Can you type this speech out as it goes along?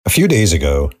few days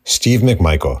ago, Steve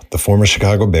McMichael, the former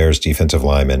Chicago Bears defensive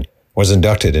lineman, was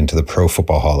inducted into the Pro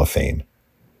Football Hall of Fame.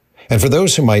 And for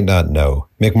those who might not know,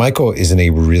 McMichael is in a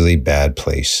really bad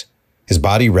place. His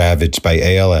body ravaged by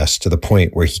ALS to the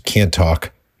point where he can't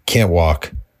talk, can't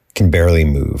walk, can barely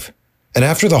move. And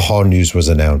after the Hall news was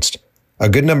announced, a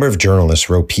good number of journalists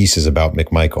wrote pieces about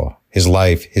McMichael, his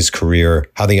life, his career,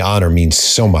 how the honor means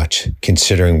so much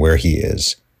considering where he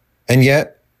is. And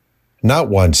yet, not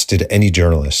once did any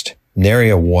journalist,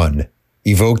 nary a one,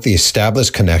 evoke the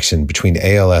established connection between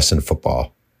ALS and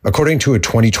football. According to a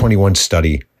 2021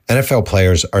 study, NFL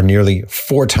players are nearly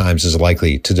 4 times as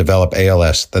likely to develop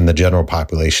ALS than the general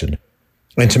population.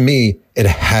 And to me, it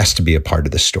has to be a part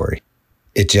of this story.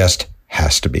 It just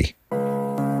has to be.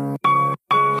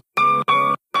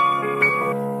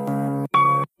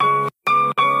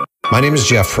 My name is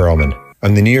Jeff Pearlman.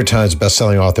 I'm the New York Times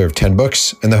bestselling author of 10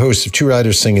 books and the host of Two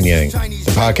Writers Sing and Yang,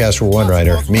 the podcast where one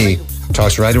writer, me,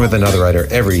 talks writing with another writer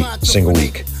every single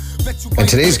week. And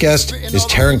today's guest is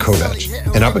Teren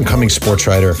Kowatsch, an up-and-coming sports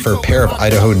writer for a pair of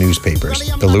Idaho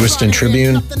newspapers, the Lewiston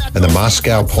Tribune and the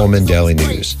Moscow-Pullman Daily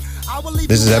News.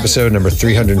 This is episode number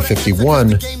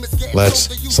 351.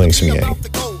 Let's sling some yang.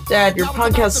 Dad, your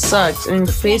podcast sucks, and your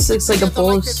face looks like a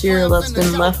bowl of cereal that's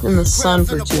been left in the sun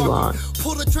for too long.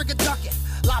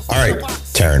 All right,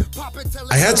 Teren,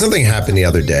 I had something happen the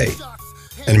other day,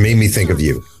 and it made me think of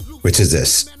you, which is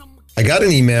this. I got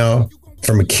an email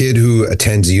from a kid who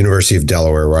attends the University of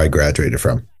Delaware, where I graduated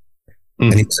from.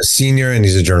 And he's a senior and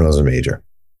he's a journalism major.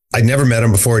 I'd never met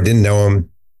him before, didn't know him.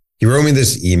 He wrote me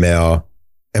this email,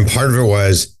 and part of it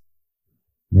was,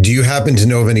 do you happen to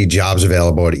know of any jobs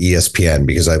available at ESPN?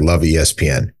 Because I love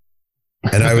ESPN.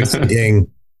 And I was thinking,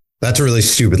 that's a really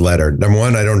stupid letter. Number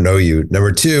one, I don't know you.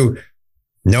 Number two,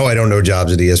 no, I don't know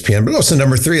jobs at ESPN. But also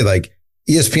number three, like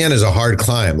ESPN is a hard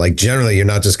climb. Like generally, you're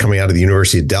not just coming out of the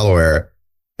University of Delaware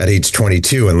at age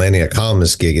 22 and landing a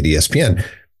columnist gig at ESPN.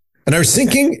 And I was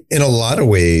thinking, in a lot of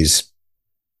ways,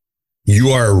 you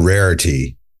are a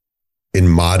rarity in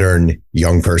modern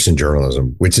young person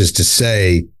journalism, which is to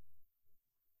say,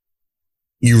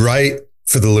 you write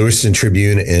for the Lewiston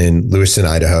Tribune in Lewiston,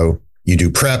 Idaho. You do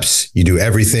preps, you do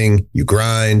everything, you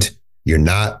grind. You're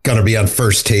not going to be on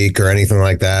First Take or anything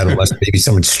like that, unless maybe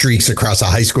someone streaks across a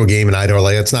high school game in Idaho.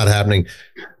 Like, that's not happening.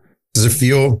 Does it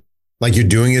feel like you're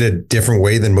doing it a different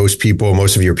way than most people,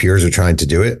 most of your peers are trying to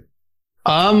do it?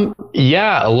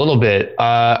 Yeah, a little bit.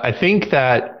 I think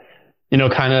that,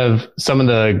 kind of some of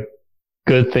the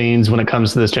good things when it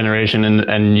comes to this generation,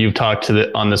 and you've talked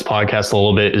on this podcast a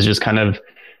little bit, is just kind of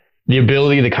the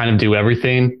ability to kind of do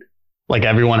everything. Like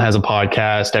everyone has a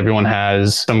podcast, everyone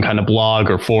has some kind of blog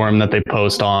or forum that they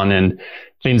post on and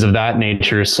things of that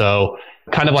nature. So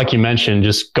kind of like you mentioned,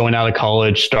 just going out of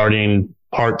college, starting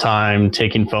part-time,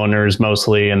 taking phoners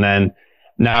mostly, and then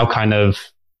now kind of,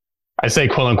 I say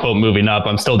quote unquote moving up.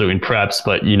 I'm still doing preps,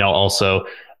 but also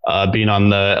being on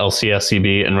the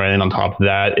LCSCB and writing on top of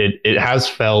that, it has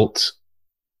felt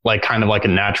like kind of like a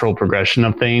natural progression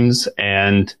of things.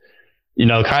 And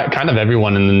kind of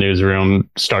everyone in the newsroom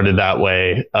started that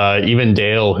way. Even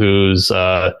Dale,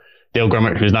 Dale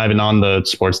Grummett, who's not even on the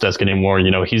sports desk anymore,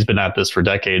 he's been at this for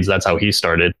decades. That's how he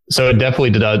started. So it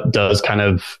definitely does kind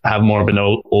of have more of an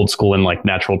old school and like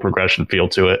natural progression feel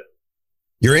to it.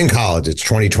 You're in college. It's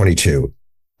 2022.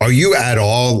 Are you at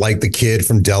all like the kid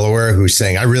from Delaware who's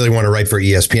saying, I really want to write for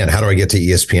ESPN. How do I get to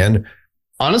ESPN?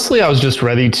 Honestly, I was just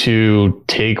ready to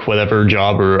take whatever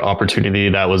job or opportunity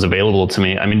that was available to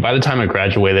me. I mean, by the time I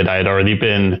graduated, I had already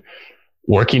been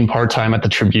working part-time at the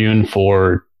Tribune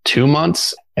for 2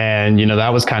 months. And, that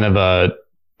was kind of a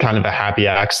happy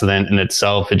accident in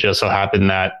itself. It just so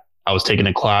happened that I was taking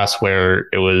a class where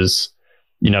it was,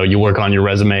 you work on your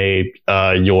resume,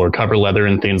 your cover letter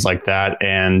and things like that.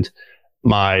 And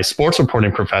my sports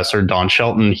reporting professor, Don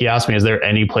Shelton, he asked me, is there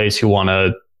any place you want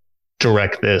to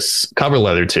direct this cover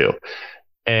letter to?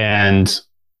 And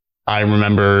I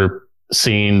remember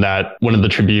seeing that one of the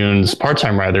Tribune's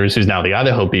part-time writers, who's now the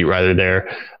Idaho beat writer there,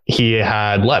 he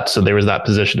had left. So there was that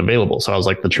position available. So I was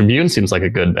like, the Tribune seems like a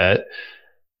good bet.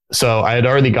 So I had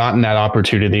already gotten that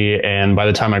opportunity. And by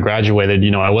the time I graduated,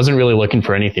 I wasn't really looking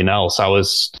for anything else. I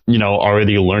was,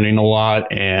 already learning a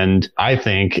lot and I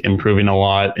think improving a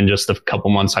lot in just a couple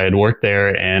months I had worked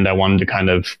there. And I wanted to kind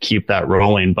of keep that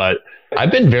rolling. But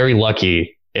I've been very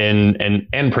lucky and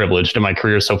privileged in my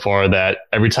career so far that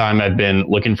every time I've been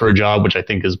looking for a job, which I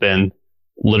think has been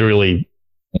literally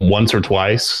once or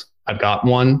twice, I've got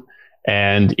one.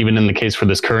 And even in the case for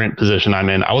this current position I'm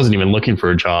in, I wasn't even looking for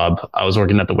a job. I was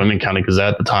working at the Women County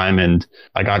Gazette at the time, and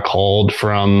I got called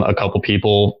from a couple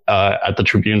people at the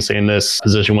Tribune saying this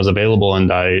position was available,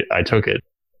 and I took it.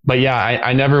 But yeah,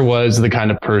 I never was the kind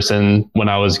of person when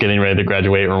I was getting ready to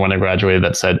graduate or when I graduated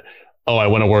that said, oh, I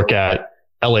want to work at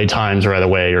LA Times right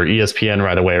away or ESPN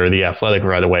right away or The Athletic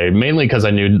right away, mainly because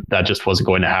I knew that just wasn't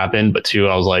going to happen. But two,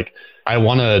 I was like, I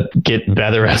want to get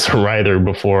better as a writer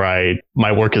before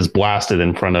my work is blasted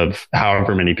in front of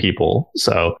however many people.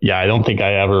 So yeah, I don't think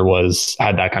I ever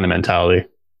had that kind of mentality.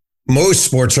 Most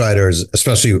sports writers,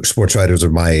 especially sports writers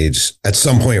of my age, at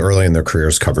some point early in their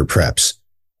careers covered preps.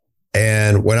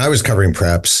 And when I was covering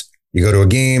preps, you go to a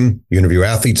game, you interview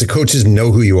athletes, the coaches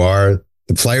know who you are.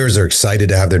 The players are excited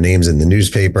to have their names in the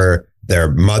newspaper.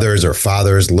 Their mothers or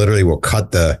fathers literally will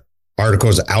cut the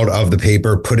articles out of the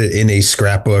paper, put it in a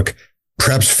scrapbook.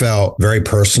 Preps felt very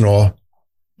personal,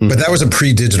 but that was a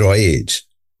pre-digital age.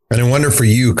 And I wonder for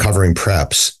you covering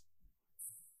preps,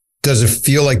 does it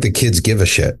feel like the kids give a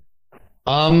shit?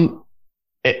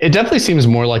 It definitely seems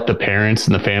more like the parents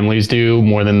and the families do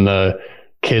more than the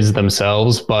kids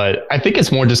themselves, but I think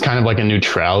it's more just kind of like a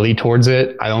neutrality towards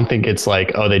it. I don't think it's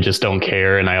like, oh, they just don't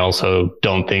care. And I also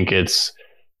don't think it's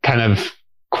kind of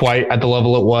quite at the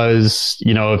level it was,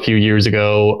 a few years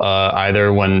ago,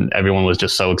 either, when everyone was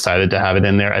just so excited to have it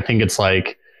in there. I think it's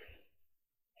like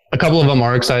a couple of them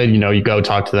are excited, you go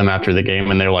talk to them after the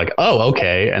game and they're like, oh,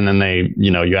 okay. And then they,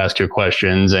 you ask your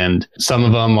questions, and some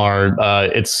of them are,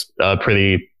 it's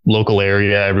pretty local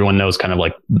area. Everyone knows kind of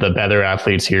like the better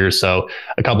athletes here. So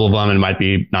a couple of them, it might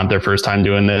be not their first time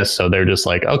doing this. So they're just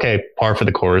like, okay, par for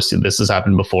the course. This has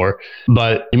happened before.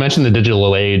 But you mentioned the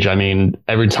digital age. I mean,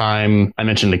 every time I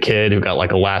mentioned a kid who got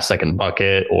like a last second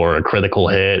bucket or a critical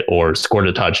hit or scored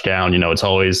a touchdown, it's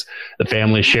always the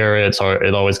family share it. So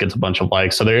it always gets a bunch of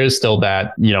likes. So there is still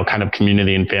that, kind of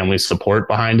community and family support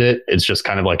behind it. It's just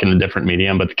kind of like in a different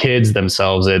medium, but the kids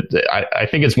themselves, I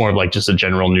think it's more of like just a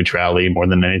general neutrality more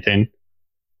than anything.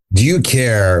 Do you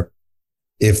care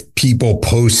if people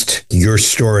post your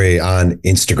story on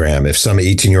Instagram? If some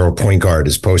 18-year-old point guard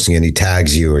is posting and he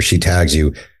tags you or she tags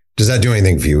you, does that do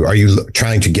anything for you? Are you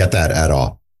trying to get that at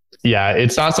all? Yeah,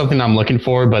 it's not something I'm looking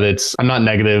for, but I'm not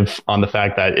negative on the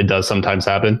fact that it does sometimes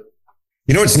happen.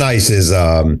 What's nice is,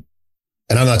 and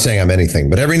I'm not saying I'm anything,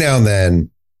 but every now and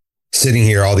then, sitting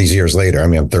here all these years later, I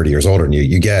mean, I'm 30 years older than you,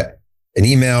 you get an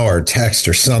email or a text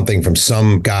or something from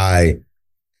some guy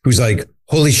who's like,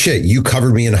 holy shit, you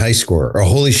covered me in high school, or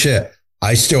holy shit,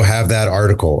 I still have that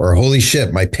article, or holy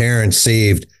shit, my parents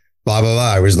saved blah, blah,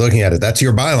 blah. I was looking at it. That's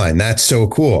your byline. That's so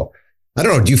cool. I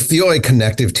don't know. Do you feel a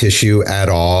connective tissue at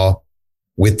all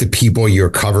with the people you're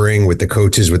covering, with the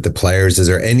coaches, with the players? Is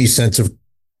there any sense of,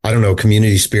 I don't know,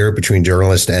 community spirit between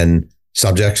journalists and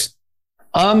subjects?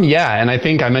 Yeah. And I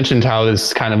think I mentioned how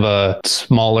this kind of a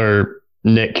smaller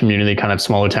knit community, kind of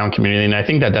smaller town community. And I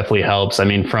think that definitely helps. I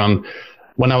mean, from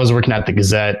when I was working at the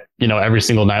Gazette, every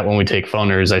single night when we take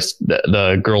phoners,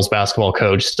 the girls basketball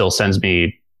coach still sends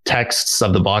me texts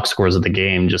of the box scores of the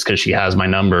game just because she has my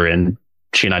number, and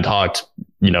she and I talked,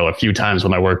 a few times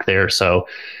when I worked there. So,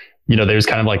 there's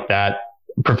kind of like that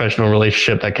professional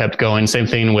relationship that kept going. Same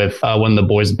thing with one of the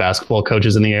boys basketball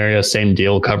coaches in the area, same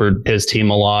deal, covered his team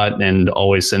a lot and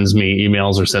always sends me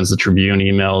emails or sends the Tribune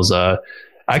emails,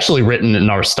 actually written in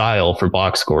our style for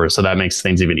box scores. So that makes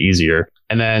things even easier.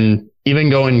 And then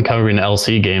even covering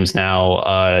LC games now,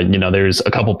 there's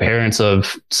a couple parents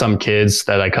of some kids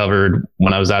that I covered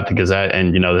when I was at the Gazette,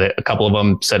 and, a couple of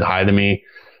them said hi to me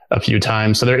a few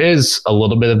times. So there is a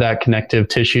little bit of that connective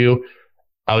tissue.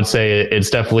 I would say it's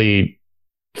definitely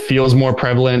feels more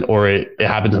prevalent, or it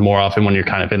happens more often when you're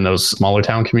kind of in those smaller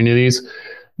town communities.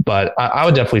 But I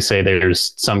would definitely say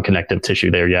there's some connective tissue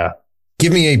there. Yeah.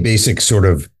 Give me a basic sort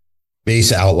of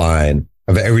base outline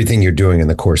of everything you're doing in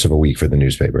the course of a week for the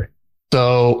newspaper.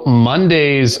 So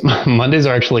Mondays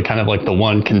are actually kind of like the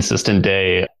one consistent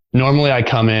day. Normally I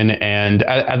come in and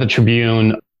at the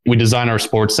Tribune, we design our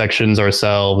sports sections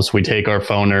ourselves. We take our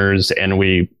phoners and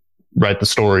we write the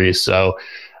stories. So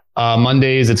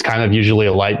Mondays, it's kind of usually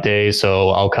a light day. So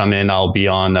I'll come in, I'll be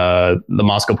on the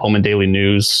Moscow-Pullman Daily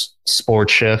News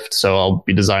sports shift. So I'll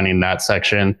be designing that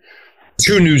section.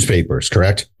 2 newspapers,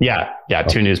 correct? Yeah.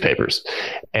 2 newspapers.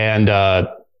 And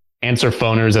answer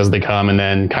phoners as they come. And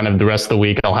then kind of the rest of the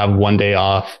week, I'll have one day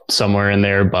off somewhere in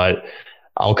there, but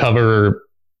I'll cover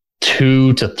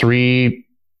 2 to 3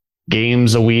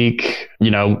 games a week,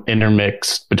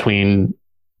 intermixed between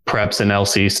preps and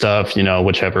LC stuff,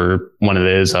 whichever one it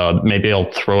is. Maybe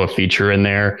I'll throw a feature in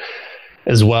there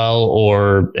as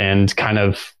well, and kind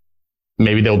of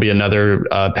maybe there'll be another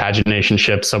pagination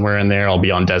shift somewhere in there. I'll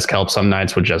be on desk help some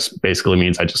nights, which just basically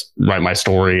means I just write my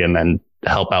story and then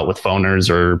help out with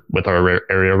phoners or with our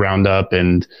area roundup.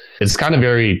 And it's kind of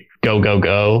very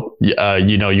go.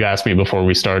 You asked me before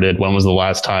we started, when was the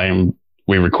last time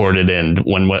we recorded and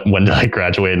when did I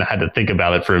graduate, and I had to think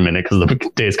about it for a minute because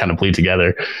the days kind of bleed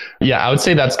together. Yeah, I would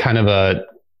say that's kind of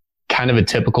a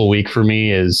typical week for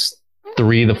me is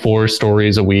 3 to 4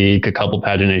 stories a week, a couple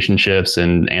pagination shifts,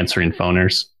 and answering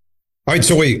phoners. All right.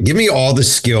 So wait, give me all the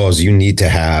skills you need to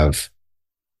have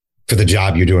for the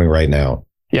job you're doing right now.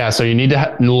 Yeah. So you need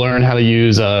to learn how to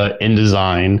use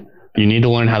InDesign. You need to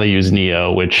learn how to use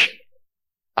Neo, which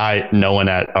no one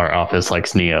at our office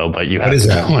likes Neo, but you have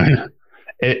to learn.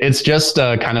 It's just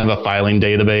kind of a filing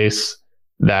database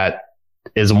that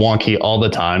is wonky all the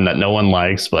time that no one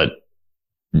likes, but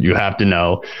you have to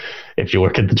know if you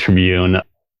work at the Tribune.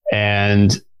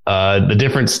 And the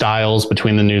different styles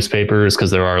between the newspapers,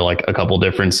 because there are like a couple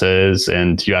differences,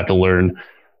 and you have to learn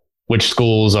which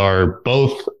schools are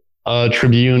both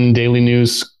Tribune daily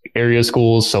news area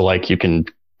schools. So like you can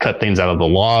cut things out of the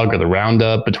log or the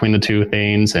roundup between the two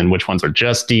things, and which ones are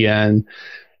just DN.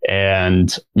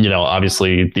 And,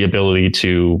 obviously the ability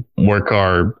to work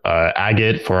our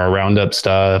agate for our roundup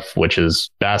stuff, which is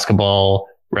basketball,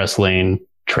 wrestling,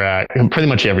 track, pretty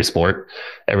much every sport,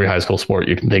 every high school sport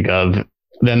you can think of.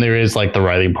 Then there is like the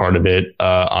writing part of it,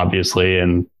 obviously,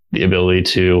 and the ability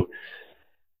to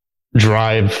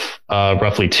drive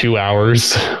roughly 2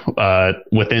 hours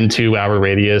within 2 hour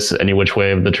radius any which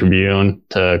way of the Tribune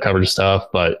to cover stuff.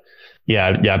 But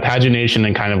yeah, pagination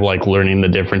and kind of like learning the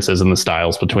differences in the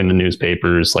styles between the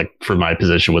newspapers, like for my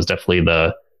position, was definitely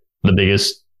the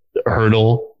biggest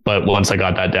hurdle. But once I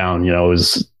got that down,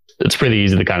 it's pretty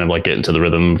easy to kind of like get into the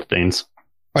rhythm of things.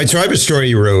 All right. So I have a story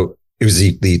you wrote. It was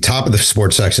the top of the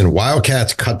sports section.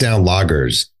 Wildcats cut down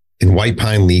loggers in White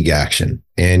Pine League action.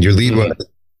 And your lead was,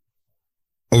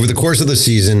 over the course of the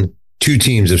season, 2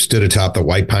 teams have stood atop the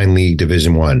White Pine League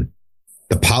Division I,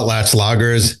 the Potlatch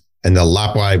Loggers and the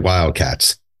Lapwai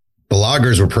Wildcats. The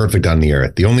Loggers were perfect on the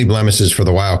earth. The only blemishes for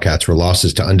the Wildcats were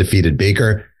losses to undefeated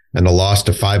Baker and a loss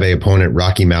to 5A opponent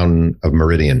Rocky Mountain of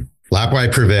Meridian.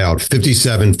 Lapwai prevailed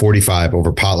 57-45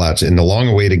 over Potlatch in the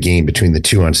long-awaited game between the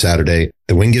two on Saturday.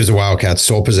 The win gives the Wildcats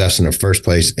sole possession of first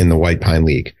place in the White Pine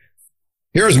League.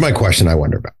 Here's my question I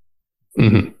wonder about.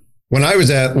 Mm-hmm. When I was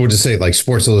at, we'll just say like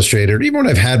Sports Illustrated, or even when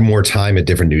I've had more time at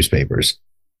different newspapers,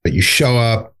 but you show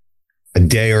up a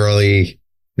day early,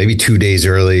 maybe 2 days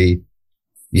early,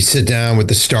 you sit down with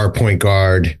the star point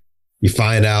guard, you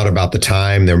find out about the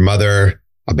time their mother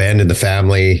abandoned the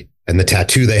family and the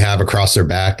tattoo they have across their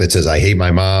back that says, "I hate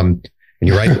my mom." And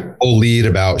you write a whole lead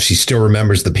about she still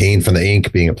remembers the pain from the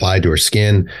ink being applied to her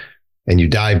skin. And you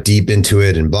dive deep into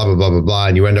it and blah, blah, blah, blah, blah.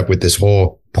 And you end up with this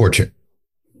whole portrait.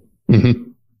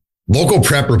 Mm-hmm. Local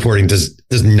prep reporting does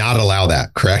not allow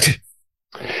that, correct?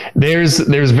 There's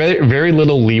very, very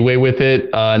little leeway with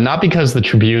it. Not because the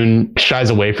Tribune shies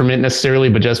away from it necessarily,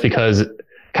 but just because,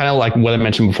 kind of like what I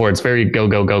mentioned before, it's very go,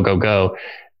 go, go, go, go.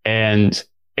 And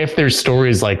if there's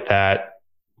stories like that,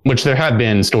 which there have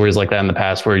been stories like that in the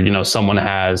past where, someone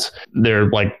they're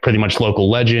like pretty much local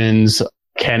legends.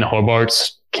 Ken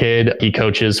Hobart's kid, he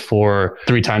coaches for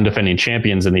 3-time defending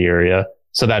champions in the area.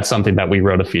 So that's something that we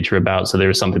wrote a feature about. So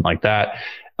there's something like that.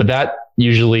 But that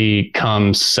usually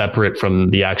comes separate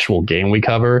from the actual game we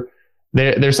cover.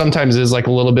 There sometimes is like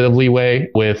a little bit of leeway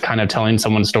with kind of telling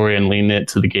someone's story and leaning it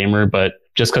to the gamer. But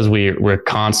just because we're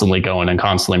constantly going and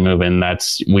constantly moving,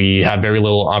 we have very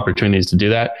little opportunities to do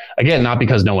that. Again, not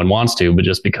because no one wants to, but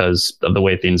just because of the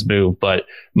way things move. But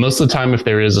most of the time, if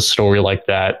there is a story like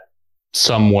that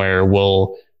somewhere,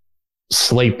 we'll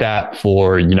slate that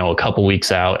for, a couple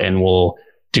weeks out, and we'll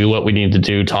do what we need to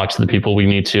do, talk to the people we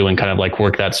need to, and kind of like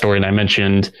work that story. And I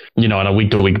mentioned, on a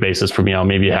week to week basis for me, I'll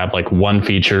maybe have like one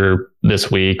feature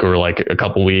this week or like a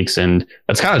couple weeks. And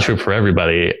that's kind of true for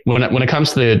everybody. When it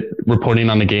comes to the reporting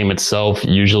on the game itself,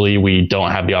 usually we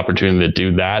don't have the opportunity to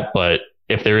do that. But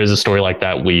if there is a story like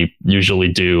that, we usually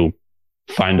do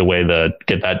find a way to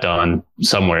get that done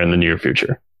somewhere in the near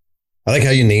future. I like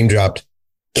how you name dropped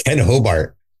Ken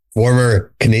Hobart,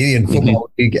 former Canadian Football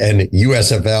League and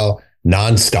USFL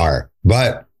non-star,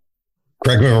 but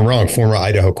correct me if I'm wrong, former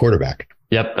Idaho quarterback.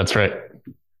 Yep, that's right.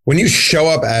 When you show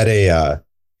up at a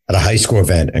high school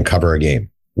event and cover a game,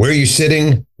 where are you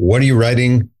sitting? What are you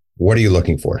writing? What are you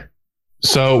looking for?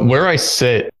 So where I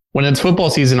sit, when it's football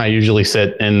season, I usually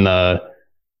sit in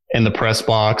the press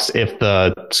box if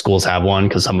the schools have one,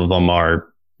 because some of them are,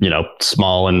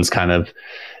 small and it's kind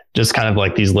of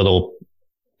like these little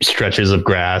stretches of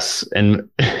grass and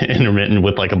intermittent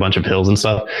with like a bunch of hills and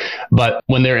stuff. But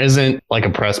when there isn't like a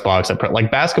press box,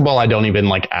 like basketball, I don't even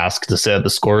like ask to sit at the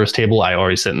scorer's table. I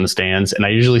already sit in the stands, and I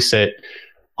usually sit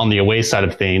on the away side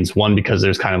of things, one, because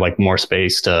there's kind of like more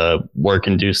space to work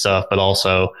and do stuff, but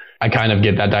also I kind of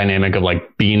get that dynamic of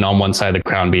like being on one side of the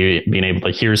crowd, being able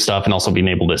to hear stuff and also being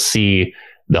able to see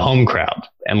the home crowd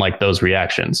and like those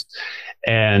reactions.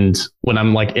 And when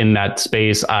I'm like in that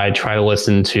space, I try to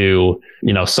listen to,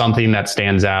 you know, something that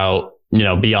stands out, you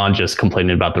know, beyond just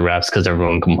complaining about the refs, because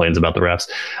everyone complains about the refs.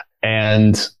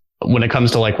 And when it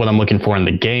comes to like what I'm looking for in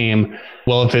the game,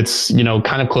 well, if it's, you know,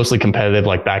 kind of closely competitive,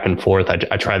 like back and forth,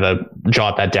 I try to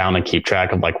jot that down and keep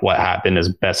track of like what happened as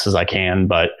best as I can.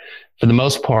 But for the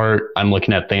most part, I'm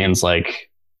looking at things like,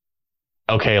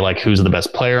 okay, like who's the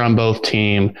best player on both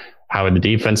team? How are the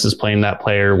defenses playing that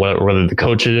player? What are the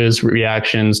coaches'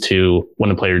 reactions to when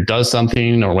a player does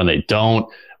something or when they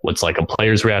don't? What's like a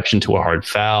player's reaction to a hard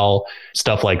foul,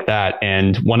 stuff like that.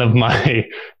 And one of my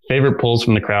favorite pulls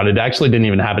from the crowd, it actually didn't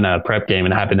even happen at a prep game.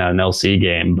 It happened at an LC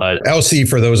game. But LC,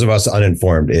 for those of us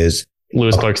uninformed, is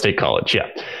Lewis Clark State College. Yeah.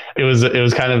 It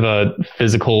was kind of a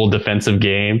physical defensive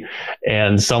game.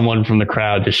 And someone from the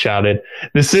crowd just shouted,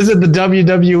 "This isn't the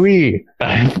WWE."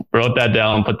 I wrote that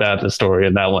down, put that in the story,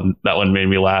 and that one made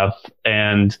me laugh.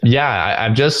 And yeah,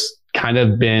 I've just kind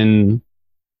of been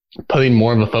putting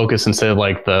more of a focus instead of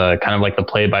like the kind of like the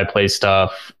play-by-play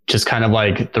stuff, just kind of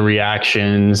like the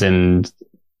reactions and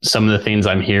some of the things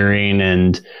I'm hearing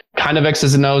and kind of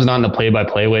X's and O's, not in the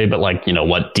play-by-play way, but like, you know,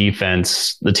 what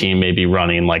defense the team may be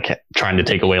running, like trying to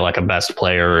take away like a best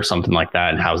player or something like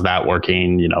that. And how's that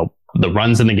working? You know, the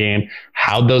runs in the game,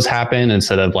 how'd those happen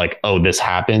instead of like, oh, this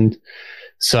happened.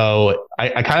 So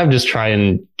I kind of just try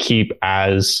and keep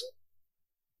as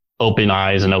open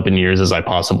eyes and open ears as I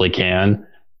possibly can.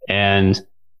 And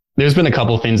there's been a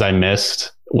couple of things I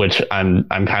missed, which I'm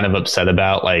kind of upset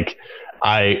about. Like,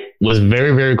 I was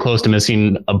very, very close to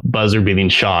missing a buzzer beating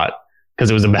shot because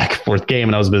it was a back and forth game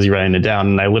and I was busy writing it down.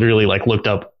 And I literally like looked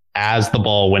up as the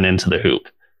ball went into the hoop.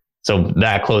 So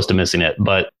that close to missing it.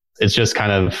 But it's just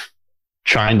kind of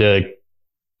trying to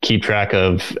keep track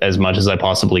of as much as I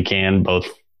possibly can, both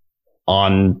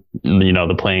on, you know,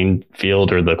 the playing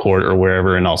field or the court or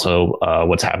wherever, and also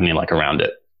what's happening like around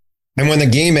it. And when the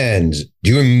game ends,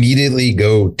 do you immediately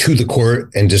go to the court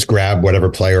and just grab whatever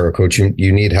player or coach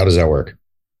you need? How does that work?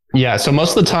 Yeah. So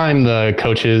most of the time the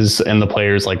coaches and the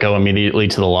players like go immediately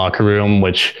to the locker room,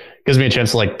 which gives me a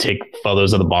chance to like take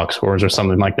photos of the box scores or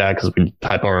something like that, because we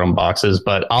type our own boxes.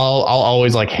 But I'll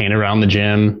always like hang around the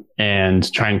gym and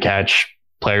try and catch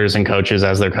players and coaches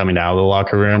as they're coming out of the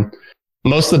locker room.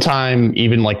 Most of the time,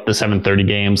 even like the 7:30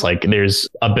 games, like there's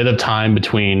a bit of time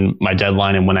between my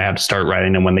deadline and when I have to start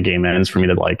writing and when the game ends for me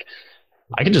to like,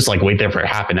 I could just like wait there for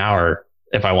half an hour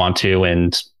if I want to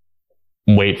and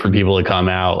wait for people to come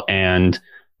out. And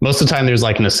most of the time there's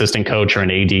like an assistant coach or an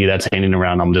AD that's hanging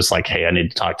around. I'm just like, hey, I need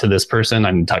to talk to this person.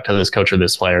 I need to talk to this coach or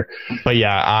this player. But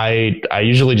yeah, I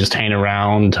usually just hang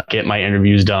around, get my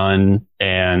interviews done,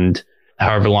 and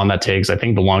however long that takes. I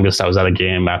think the longest I was at a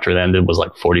game after it ended was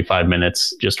like 45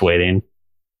 minutes just waiting.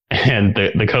 And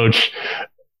the coach,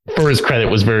 for his credit,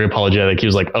 was very apologetic. He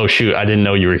was like, "Oh shoot, I didn't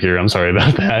know you were here. I'm sorry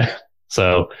about that."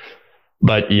 So,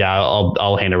 but yeah,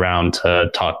 I'll hang around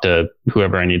to talk to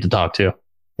whoever I need to talk to.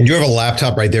 And you have a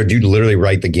laptop right there. Do you literally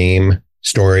write the game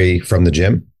story from the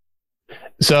gym?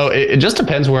 So it just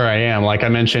depends where I am. Like I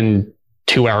mentioned,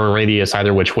 2-hour radius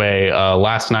either which way.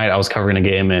 Last night I was covering a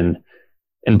game in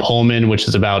Pullman, which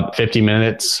is about 50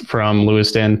 minutes from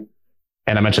Lewiston.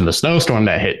 And I mentioned the snowstorm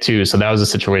that hit too. So that was a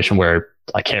situation where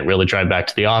I can't really drive back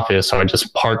to the office. So I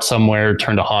just parked somewhere,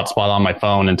 turned a hotspot on my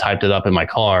phone and typed it up in my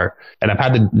car. And I've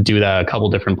had to do that a couple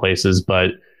different places.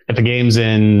 But if a game's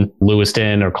in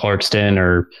Lewiston or Clarkston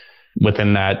or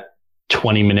within that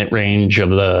 20-minute range of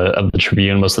the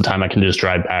Tribune, most of the time I can just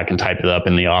drive back and type it up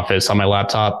in the office on my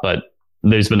laptop. But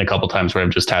there's been a couple times where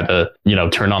I've just had to, you know,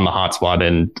 turn on the hotspot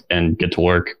and get to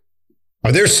work.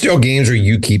 Are there still games where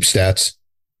you keep stats?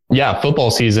 Yeah,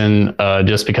 football season,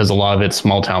 just because a lot of it's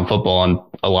small town football and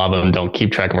a lot of them don't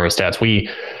keep track of our stats. We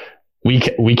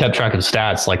kept track of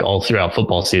stats like all throughout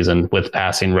football season with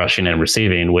passing, rushing, and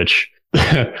receiving, which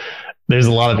there's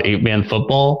a lot of 8-man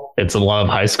football. It's a lot of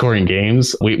high scoring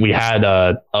games. We had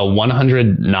a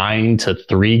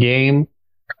 109-3 game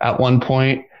at one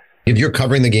point. If you're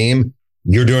covering the game,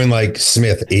 you're doing like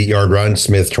Smith 8-yard run,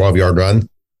 Smith 12-yard run.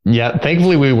 Yeah,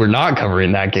 thankfully we were not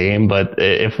covering that game, but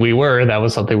if we were, that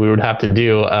was something we would have to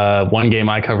do. One game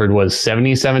I covered was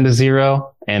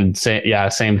 77-0, and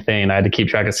same thing. I had to keep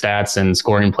track of stats and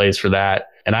scoring plays for that.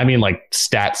 And I mean like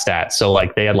stats. So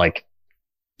like they had like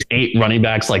 8 running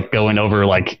backs like going over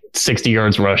like 60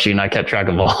 yards rushing. I kept track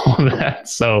of all of that.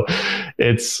 So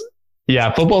it's,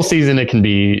 yeah, football season, it can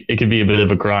be a bit of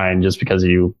a grind just because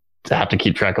you have to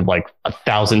keep track of like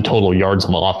 1,000 total yards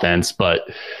of offense. But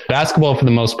basketball, for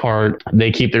the most part,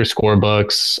 they keep their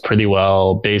scorebooks pretty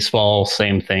well. Baseball,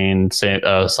 same thing.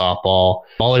 Softball,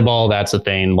 volleyball, that's a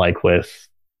thing, like with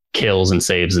kills and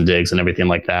saves and digs and everything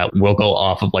like that. We'll go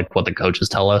off of like what the coaches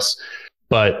tell us.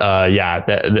 But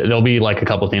there'll be like a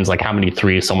couple of things, like how many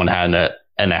threes someone had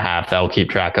and a half that I'll keep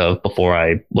track of before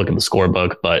I look at the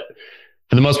scorebook. But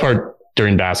for the most part,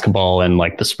 during basketball and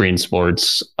like the spring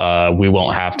sports, we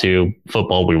won't have to.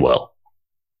 Football, we will.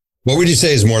 What would you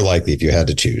say is more likely if you had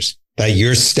to choose? That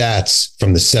your stats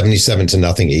from the 77-0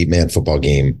 8-man football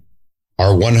game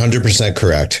are 100%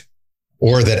 correct,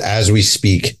 or that as we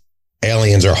speak,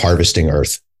 aliens are harvesting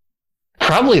Earth?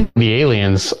 Probably the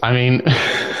aliens. I mean,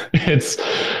 it's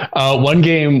one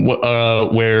game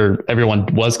where everyone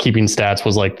was keeping stats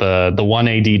was like the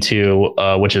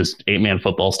 1AD2, which is 8-man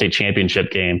football state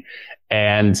championship game.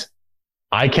 And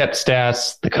I kept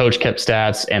stats, the coach kept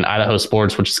stats, and Idaho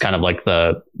Sports, which is kind of like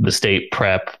the state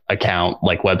prep account,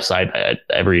 like website that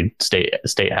every state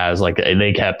has, like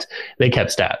they kept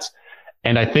stats.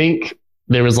 And I think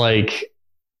there was like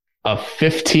a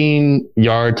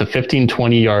 15-yard to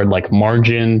 20-yard like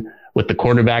margin with the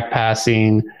quarterback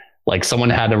passing. Like someone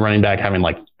had a running back having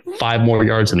like 5 more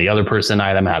yards than the other person.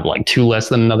 Item had like 2 less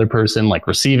than another person. Like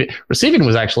receiving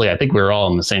was actually, I think we were all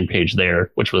on the same page there,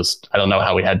 which was, I don't know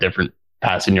how we had different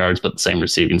passing yards, but the same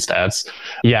receiving stats.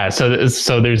 Yeah.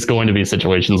 So there's going to be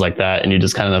situations like that. And you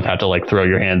just kind of have to like throw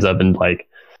your hands up and like,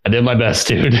 I did my best,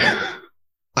 dude.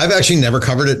 I've actually never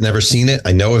covered it, never seen it.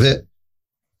 I know of it.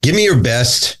 Give me your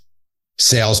best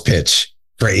sales pitch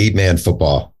for 8-man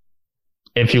football.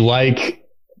 If you like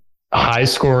high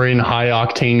scoring, high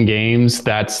octane games,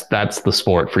 that's the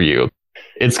sport for you.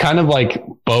 It's kind of like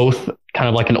both kind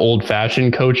of like an old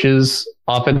fashioned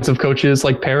offensive coaches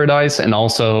like paradise, and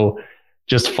also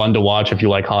just fun to watch if you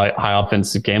like high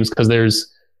offensive games, because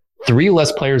there's 3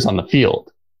 less players on the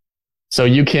field. So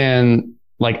you can,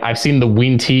 like, I've seen the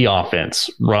wing T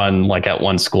offense run like at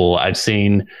one school. I've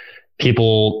seen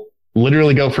people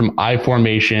literally go from I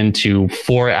formation to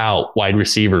 4 out wide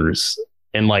receivers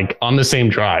and like on the same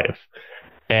drive.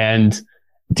 And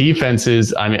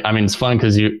defenses, I mean, it's fun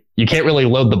because you can't really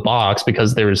load the box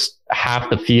because there's half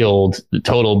the field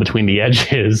total between the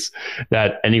edges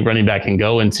that any running back can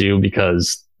go into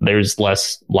because there's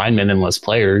less linemen and less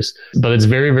players. But it's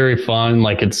very, very fun.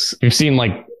 Like you've seen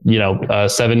like,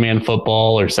 7-man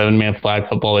football or 7-man flag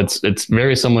football. It's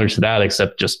very similar to that,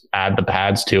 except just add the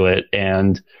pads to it.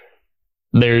 And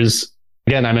there's,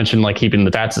 again, I mentioned like keeping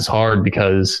the stats is hard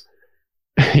because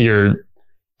you're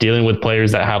dealing with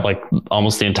players that have like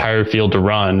almost the entire field to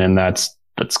run. And that's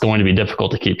going to be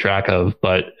difficult to keep track of,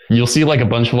 but you'll see like a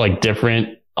bunch of like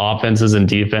different offenses and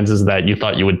defenses that you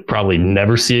thought you would probably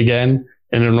never see again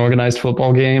in an organized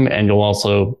football game. And you'll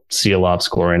also see a lot of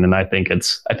scoring. And I think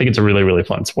it's a really, really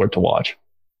fun sport to watch.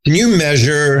 Can you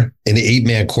measure an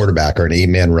 8-man quarterback or an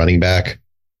 8-man running back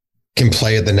can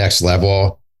play at the next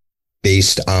level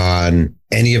based on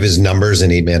any of his numbers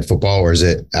in 8-man football, or is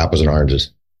it apples and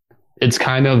oranges? It's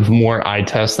kind of more eye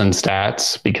test than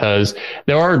stats, because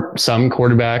there are some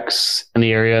quarterbacks in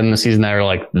the area in the season that are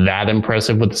like that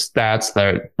impressive with stats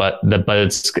but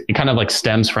it kind of like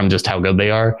stems from just how good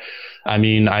they are. I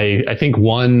mean, I think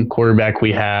one quarterback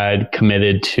we had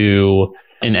committed to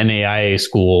an NAIA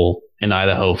school in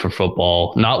Idaho for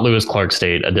football, not Lewis Clark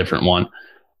State, a different one.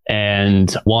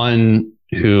 And one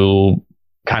who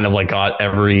kind of like got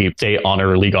every state honor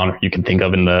or league honor you can think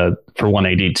of for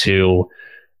 1AD2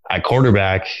 at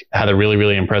quarterback, had a really,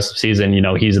 really impressive season.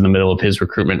 He's in the middle of his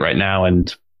recruitment right now,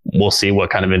 and we'll see what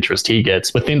kind of interest he gets.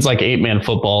 But things like 8-man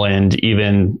football, and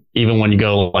even when you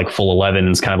go like full 11,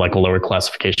 it's kind of like a lower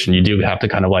classification. You do have to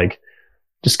kind of like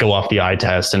just go off the eye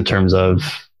test in terms of,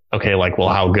 okay, like, well,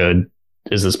 how good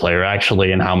is this player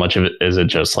actually? And how much of it is it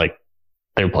just like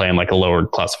they're playing like a lower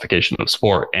classification of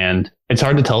sport? And it's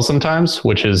hard to tell sometimes,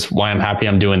 which is why I'm happy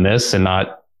I'm doing this and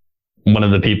not one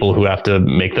of the people who have to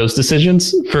make those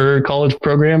decisions for college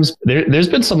programs. There's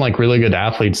been some like really good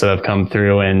athletes that have come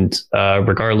through, and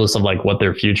regardless of like what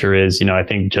their future is, I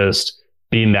think just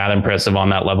being that impressive on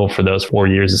that level for those 4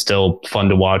 years is still fun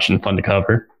to watch and fun to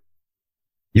cover.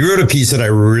 You wrote a piece that I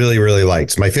really, really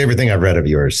liked. It's my favorite thing I've read of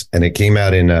yours, and it came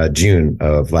out in June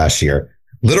of last year.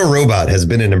 Little Robot has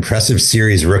been an impressive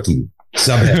series rookie.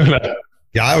 Subhead.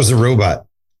 Yeah, I was a robot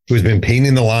who has been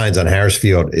painting the lines on Harris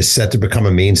Field, is set to become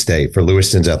a mainstay for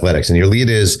Lewiston's athletics. And your lead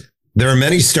is, there are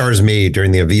many stars made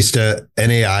during the Avista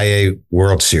NAIA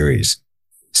World Series.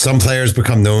 Some players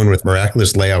become known with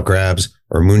miraculous layout grabs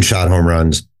or moonshot home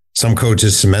runs. Some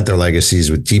coaches cement their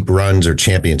legacies with deep runs or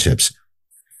championships.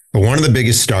 But one of the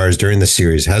biggest stars during the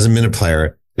series hasn't been a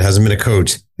player. It hasn't been a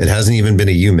coach. It hasn't even been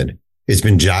a human. It's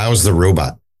been Giles the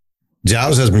robot.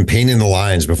 Giles has been painting the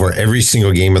lines before every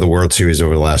single game of the World Series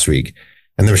over the last week.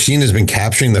 And the machine has been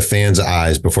capturing the fans'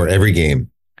 eyes before every game.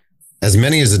 As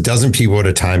many as a dozen people at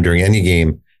a time during any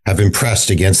game have been pressed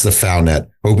against the foul net,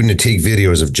 hoping to take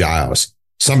videos of Giles.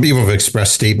 Some people have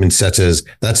expressed statements such as,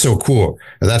 "That's so cool,"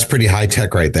 or "That's pretty high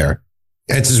tech right there."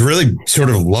 And it's this really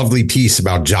sort of lovely piece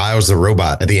about Giles the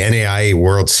robot at the NAIA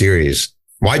World Series.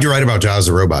 Why'd you write about Giles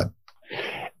the robot?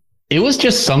 It was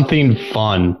just something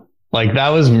fun. Like, that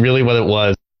was really what it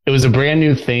was. It was a brand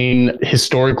new thing.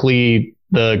 Historically,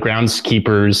 the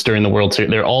groundskeepers during the World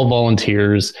Series, they're all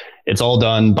volunteers. It's all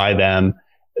done by them.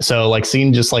 So like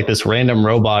seeing just like this random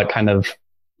robot kind of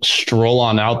stroll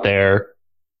on out there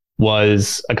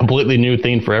was a completely new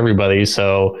thing for everybody.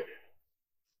 So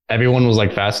everyone was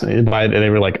like fascinated by it. And they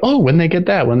were like, "Oh, when they get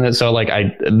that, so like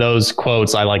those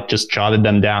quotes, I like just jotted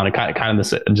them down. I kind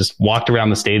of just walked around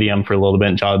the stadium for a little bit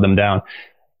and jotted them down.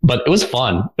 But it was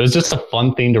fun. It was just a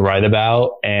fun thing to write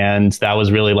about. And that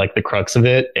was really like the crux of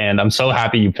it. And I'm so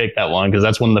happy you picked that one because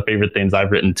that's one of the favorite things I've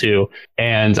written too.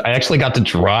 And I actually got to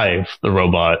drive the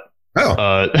robot when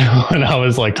I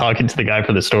was like talking to the guy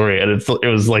for the story. And it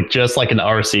was like just like an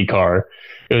RC car.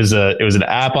 It was an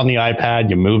app on the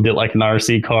iPad. You moved it like an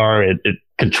RC car. It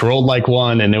controlled like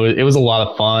one. And it was a lot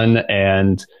of fun.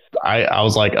 And I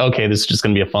was like, okay, this is just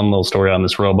going to be a fun little story on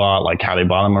this robot, like how they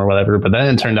bought him or whatever. But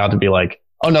then it turned out to be like,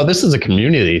 oh no, this is a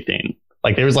community thing.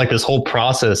 Like there was like this whole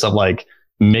process of like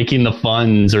making the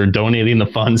funds or donating the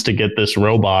funds to get this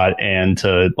robot and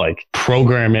to like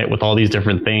program it with all these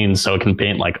different things so it can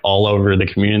paint like all over the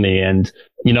community. And,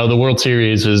 you know, the World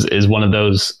Series is one of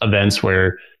those events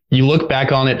where you look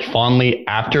back on it fondly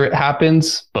after it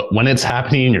happens, but when it's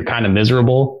happening, you're kind of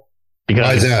miserable because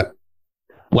why is that?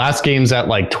 Last game's at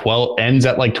like 12, ends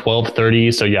at like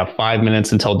 12:30. So you have 5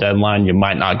 minutes until deadline. You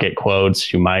might not get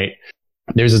quotes.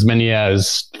 There's as many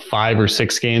as 5 or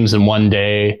 6 games in one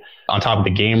day. On top of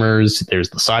the gamers, there's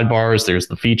the sidebars, there's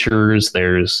the features,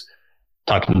 there's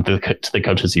talking to the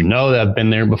coaches that have been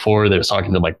there before. There's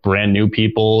talking to like brand new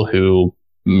people who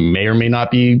may or may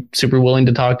not be super willing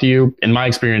to talk to you. In my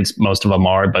experience, most of them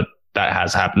are, but that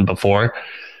has happened before.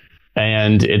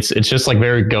 And it's just like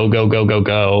very go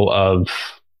of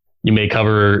you may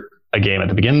cover a game at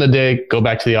the beginning of the day, go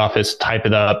back to the office, type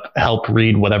it up, help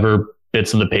read whatever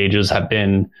bits of the pages have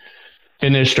been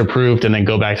finished, approved, and then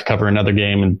go back to cover another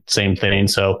game and same thing.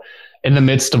 So in the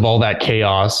midst of all that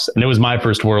chaos, and it was my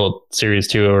first World Series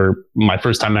too, or my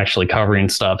first time actually covering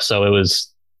stuff. So it was,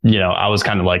 you know, I was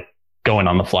kind of like going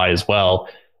on the fly as well.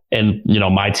 And, you know,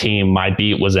 my team, my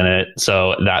beat was in it.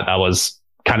 So that was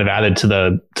kind of added to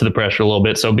the pressure a little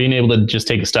bit. So being able to just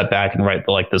take a step back and write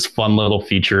like this fun little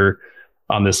feature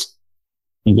on this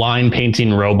line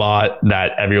painting robot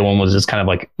that everyone was just kind of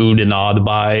like oohed and awed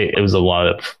by. It was a lot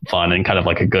of fun and kind of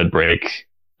like a good break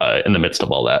in the midst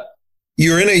of all that.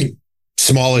 You're in a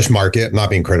smallish market, not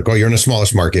being critical. You're in a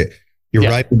smallish market. You're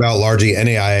writing about largely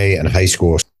NAIA and high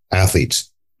school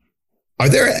athletes. Are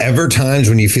there ever times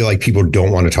when you feel like people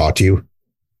don't want to talk to you?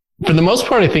 For the most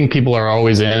part, I think people are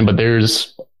always in, but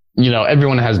there's, you know,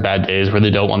 everyone has bad days where they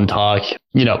don't want to talk,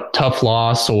 you know, tough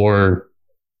loss or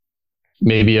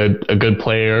maybe a good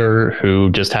player who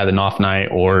just had an off night,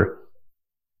 or,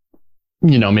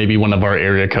 you know, maybe one of our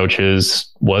area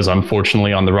coaches was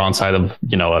unfortunately on the wrong side of,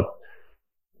 you know,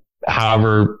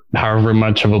 however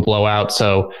much of a blowout.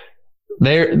 So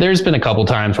there's been a couple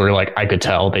times where like I could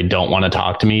tell they don't want to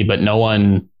talk to me, but no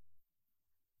one.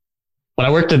 When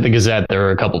I worked at the Gazette, there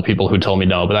were a couple of people who told me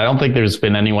no, but I don't think there's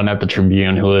been anyone at the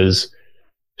Tribune who has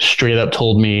straight up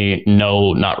told me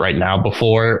no, not right now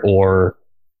before, or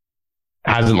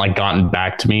hasn't like gotten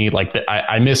back to me. Like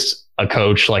I missed a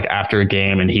coach like after a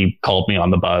game and he called me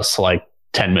on the bus like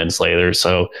 10 minutes later.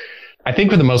 So I think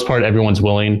for the most part, everyone's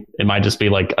willing. It might just be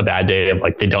like a bad day of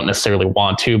like, they don't necessarily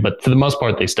want to, but for the most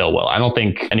part, they still will. I don't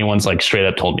think anyone's like straight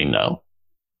up told me no.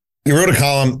 You wrote a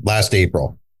column last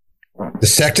April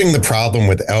dissecting the problem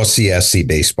with LCSC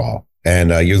baseball. And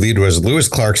your lead was Lewis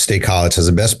Clark State College has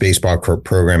the best baseball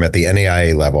program at the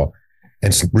NAIA level.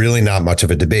 And it's really not much of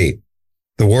a debate.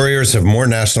 The Warriors have more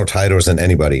national titles than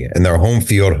anybody, and their home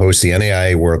field hosts the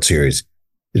NAIA World Series.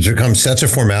 It's become such a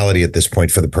formality at this point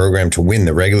for the program to win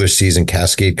the regular season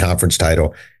Cascade Conference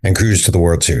title and cruise to the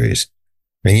World Series.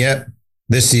 And yet,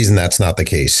 this season, that's not the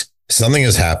case. Something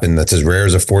has happened that's as rare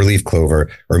as a 4-leaf clover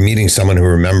or meeting someone who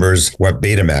remembers what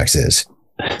Betamax is.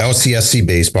 LCSC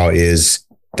baseball is ...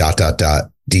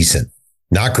 decent.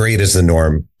 Not great as the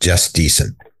norm, just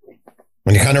decent.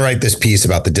 When you kind of write this piece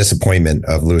about the disappointment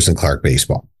of Lewis and Clark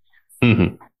baseball,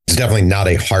 It's definitely not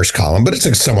a harsh column, but it's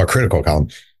a somewhat critical column.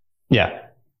 Yeah.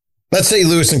 Let's say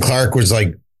Lewis and Clark was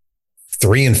like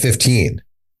 3-15.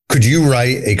 Could you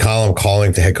write a column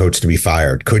calling the head coach to be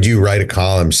fired? Could you write a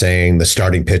column saying the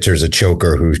starting pitcher is a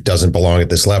choker who doesn't belong at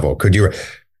this level? Could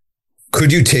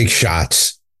you take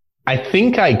shots? I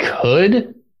think I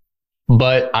could,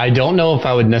 but I don't know if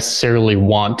I would necessarily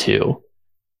want to.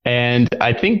 And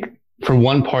I think for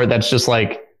one part, that's just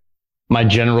like my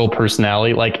general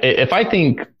personality. Like if I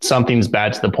think something's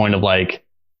bad to the point of like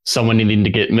someone needing to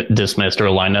get dismissed or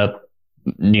a lineup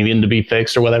needing to be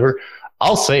fixed or whatever,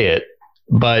 I'll say it.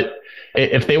 But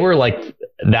if they were like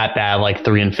that bad, like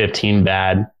 3-15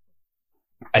 bad,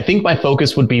 I think my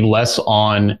focus would be less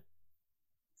on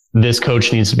this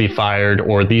coach needs to be fired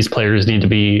or these players need to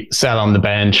be sat on the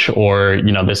bench or,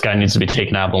 you know, this guy needs to be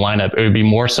taken out of the lineup. It would be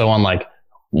more so on like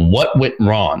what went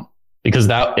wrong, because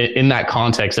that in that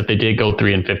context, if they did go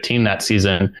 3-15 that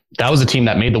season, that was a team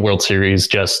that made the World Series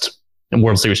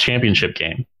championship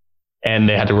game, and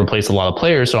they had to replace a lot of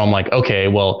players. So I'm like, okay,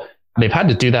 well, they've had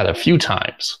to do that a few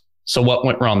times. So what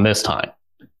went wrong this time?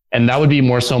 And that would be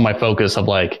more so my focus of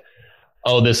like,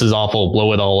 oh, this is awful,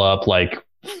 blow it all up, like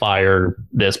fire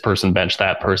this person, bench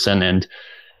that person. And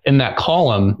in that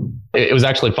column, it was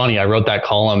actually funny. I wrote that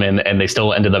column and they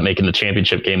still ended up making the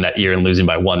championship game that year and losing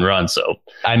by 1 run. So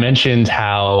I mentioned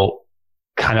how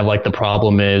kind of like the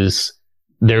problem is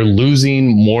they're losing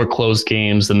more close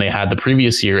games than they had the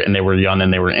previous year, and they were young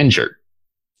and they were injured.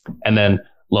 And then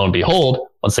lo and behold,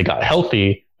 once they got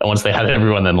healthy and once they had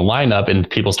everyone in the lineup and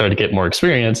people started to get more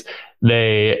experience,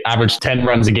 they averaged 10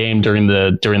 runs a game during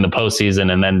the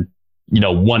postseason, and then, you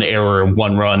know, 1 error,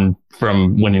 1 run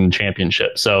from winning the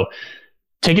championship. So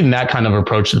taking that kind of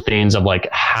approach to things of like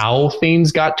how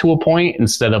things got to a point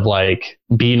instead of like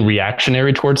being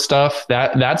reactionary towards stuff,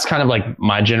 that's kind of like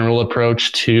my general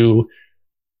approach to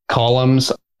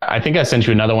columns. I think I sent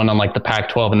you another one on like the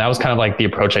Pac-12, and that was kind of like the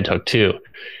approach I took too.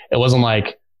 It wasn't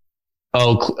like,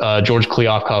 George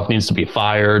Kliavkoff needs to be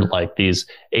fired, like these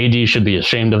AD should be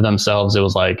ashamed of themselves. It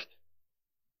was like,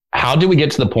 how do we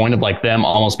get to the point of like them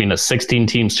almost being a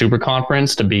 16-team super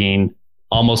conference to being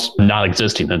almost not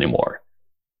existing anymore?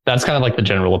 That's kind of like the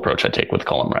general approach I take with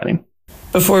column writing.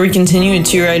 Before we continue with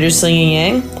Two Writers Slinging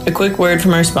Yang, a quick word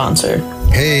from our sponsor.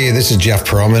 Hey, this is Jeff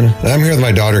Perlman, and I'm here with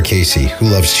my daughter Casey, who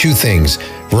loves 2 things,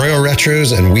 Royal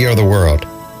Retros and We Are the World.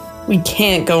 We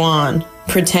can't go on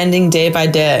pretending day by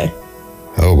day.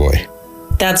 Oh boy.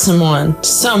 That someone,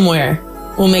 somewhere,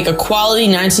 will make a quality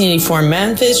 1984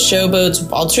 Memphis Showboats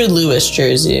Walter Lewis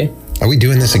jersey. Are we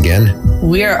doing this again?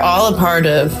 We are all a part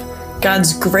of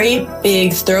God's great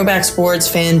big throwback sports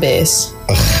fan base.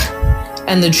 Ugh.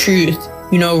 And the truth,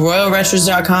 you know,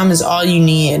 RoyalRetros.com is all you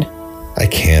need. I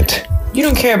can't. You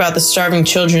don't care about the starving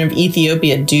children of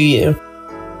Ethiopia, do you?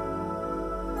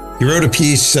 You wrote a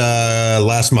piece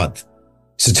last month.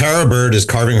 Satara Bird is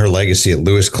carving her legacy at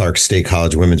Lewis Clark State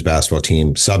College women's basketball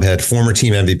team. Subhead, former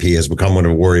team MVP, has become one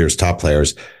of Warriors' top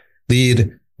players.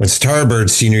 Lead, when Satara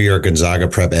Bird's senior year at Gonzaga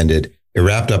Prep ended, it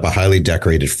wrapped up a highly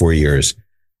decorated 4 years.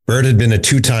 Bird had been a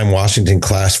 2-time Washington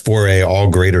Class 4A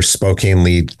All-Grader Spokane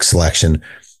League selection,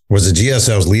 was the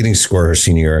GSL's leading scorer her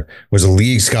senior year, was a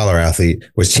league scholar athlete,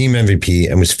 was team MVP,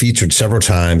 and was featured several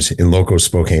times in local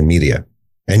Spokane media.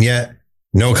 And yet,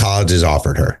 no colleges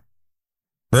offered her.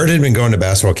 Bird had been going to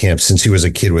basketball camps since he was a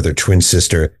kid with her twin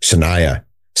sister, Shania.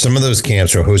 Some of those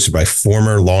camps were hosted by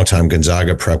former longtime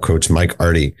Gonzaga prep coach Mike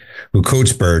Arty, who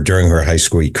coached Bird during her high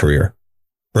school career.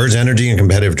 Bird's energy and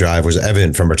competitive drive was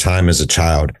evident from her time as a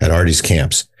child at Arty's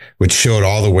camps, which showed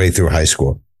all the way through high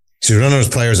school. She was one of those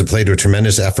players that played with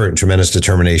tremendous effort and tremendous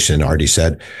determination, Arty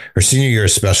said. Her senior year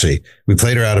especially, we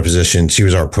played her out of position. She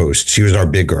was our post. She was our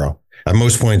big girl. At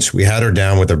most points, we had her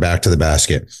down with her back to the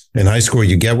basket. In high school,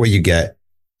 you get what you get.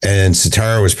 And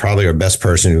Satara was probably our best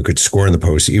person who could score in the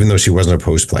post, even though she wasn't a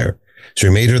post player. So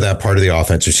we made her that part of the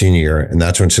offense her senior year, and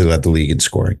that's when she led the league in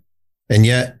scoring. And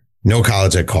yet, no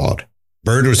college had called.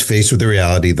 Bird was faced with the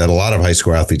reality that a lot of high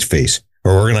school athletes face. Her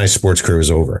organized sports career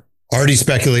was over. Arty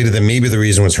speculated that maybe the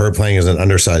reason was her playing as an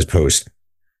undersized post.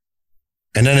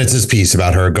 And then it's this piece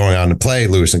about her going on to play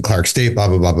Lewis and Clark State, blah,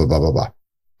 blah, blah, blah, blah, blah, blah.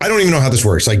 I don't even know how this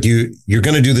works. Like you're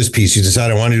going to do this piece. You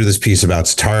decide I want to do this piece about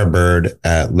Satara Bird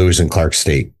at Lewis and Clark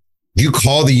State. Do you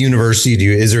call the university?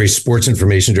 Is there a sports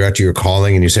information director you're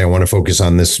calling and you say, I want to focus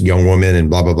on this young woman and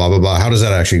blah, blah, blah, blah, blah. How does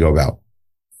that actually go about?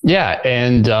 Yeah.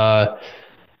 And,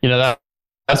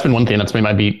 that's been one thing that's made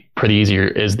my beat pretty easier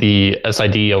is the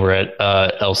SID over at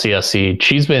LCSC.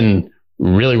 She's been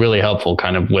really, really helpful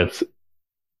kind of with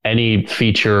any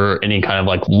feature, any kind of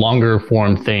like longer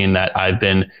form thing that I've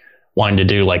been wanting to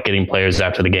do, like getting players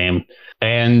after the game.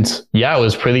 And yeah, it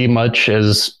was pretty much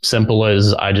as simple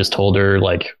as I just told her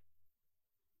like,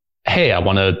 hey, I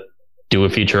want to do a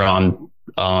feature on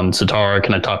Sitar.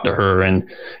 Can I talk to her and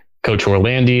Coach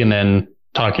Orlandi? And then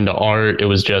talking to Art, it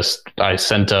was just, I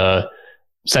sent an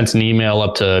email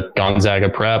up to Gonzaga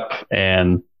Prep,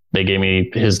 and they gave me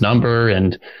his number,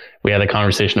 and we had a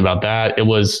conversation about that. It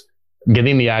was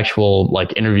getting the actual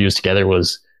like interviews together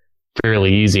was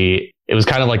fairly easy. It was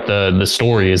kind of like the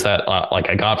stories that like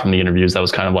I got from the interviews that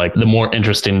was kind of like the more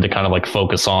interesting to kind of like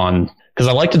focus on, because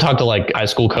I like to talk to like high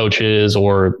school coaches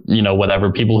or, you know,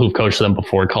 whatever, people who've coached them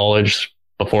before college,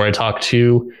 before I talk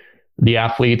to the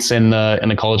athletes and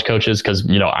the college coaches, because,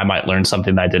 you know, I might learn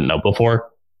something that I didn't know before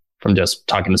from just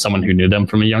talking to someone who knew them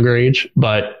from a younger age.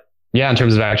 But yeah, in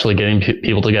terms of actually getting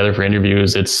people together for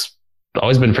interviews, it's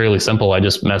always been fairly simple. I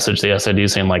just message the SID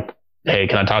saying like, hey,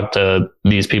 can I talk to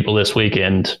these people this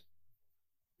weekend?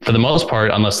 For the most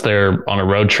part, unless they're on a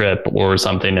road trip or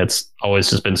something, it's always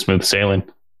just been smooth sailing.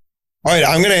 All right,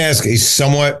 I'm going to ask a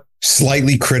somewhat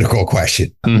slightly critical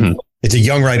question. Mm-hmm. It's a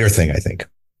young writer thing, I think.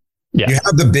 Yeah. You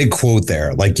have the big quote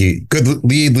there, like you good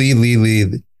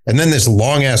lead. And then this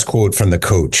long ass quote from the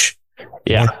coach.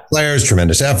 Yeah. Players,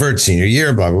 tremendous effort, senior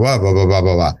year, blah, blah, blah, blah, blah,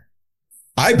 blah, blah.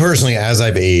 I personally, as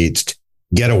I've aged,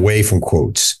 get away from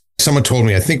quotes. Someone told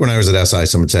me, I think when I was at SI,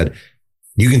 someone said,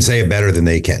 you can say it better than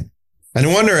they can. And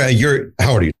I wonder,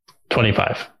 how old are you?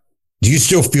 25. Do you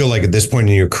still feel like at this point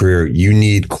in your career, you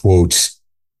need quotes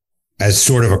as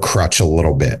sort of a crutch a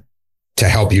little bit to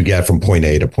help you get from point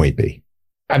A to point B?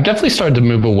 I've definitely started to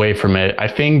move away from it. I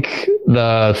think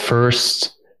the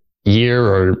first year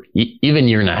or even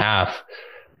year and a half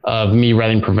of me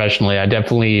writing professionally, I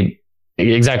definitely,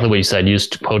 exactly what you said,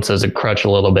 used quotes as a crutch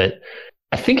a little bit.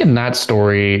 I think in that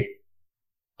story,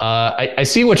 I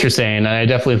see what you're saying. And I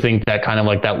definitely think that kind of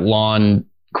like that lawn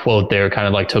quote there kind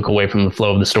of like took away from the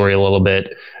flow of the story a little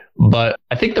bit. But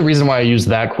I think the reason why I used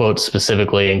that quote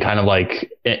specifically and kind of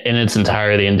like in its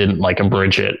entirety and didn't like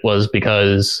abridge it was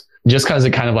because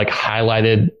it kind of like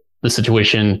highlighted the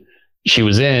situation she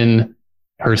was in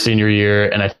her senior year.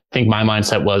 And I think my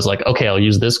mindset was like, okay, I'll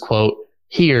use this quote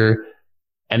here.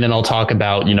 And then I'll talk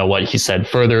about, you know, what he said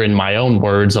further in my own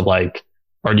words of like,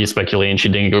 are you speculating she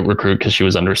didn't get recruited because she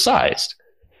was undersized?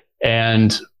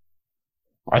 And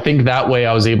I think that way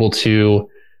I was able to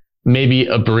maybe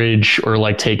abridge or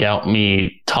like take out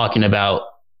me talking about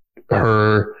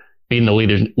her being the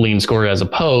leading scorer as a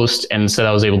post. And instead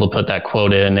I was able to put that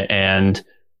quote in and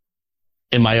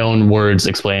in my own words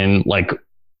explain like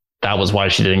that was why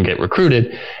she didn't get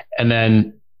recruited. And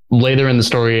then later in the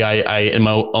story, I in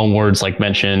my own words, like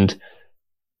mentioned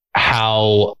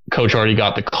how coach already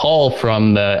got the call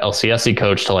from the LCSC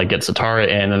coach to like get Satara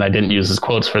in. And I didn't use his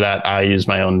quotes for that. I used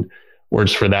my own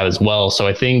words for that as well. So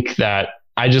I think that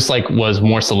I just like was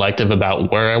more selective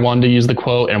about where I wanted to use the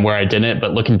quote and where I didn't.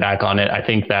 But looking back on it, I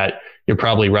think that you're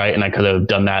probably right. And I could have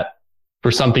done that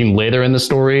for something later in the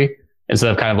story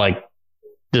instead of kind of like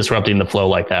disrupting the flow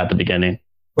like that at the beginning.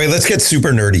 Wait, let's get super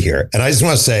nerdy here. And I just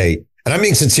want to say, and I'm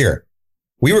being sincere,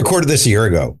 we recorded this a year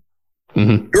ago.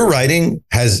 Mm-hmm. Your writing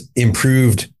has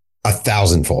improved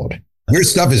 1,000-fold. Your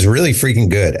stuff is really freaking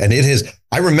good. And it is,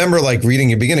 I remember like reading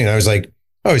your beginning, I was like,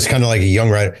 oh, he's kind of like a young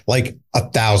writer, like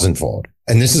 1,000-fold.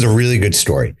 And this is a really good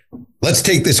story. Let's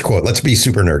take this quote. Let's be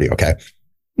super nerdy. Okay.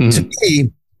 Mm-hmm. To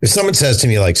me, if someone says to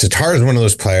me, like, Sitar is one of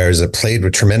those players that played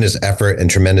with tremendous effort and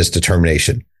tremendous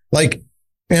determination, like,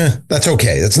 yeah, that's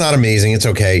okay. That's not amazing. It's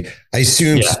okay. I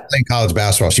assume she's playing college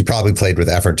basketball. She probably played with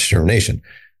effort and determination.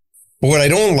 But what I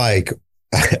don't like,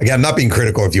 again, I'm not being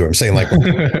critical of you. I'm saying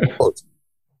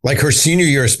like her senior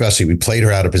year, especially, we played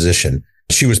her out of position.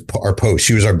 She was our post.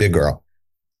 She was our big girl.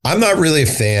 I'm not really a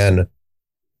fan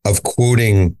of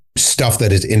quoting stuff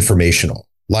that is informational.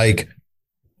 Like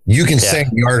you can say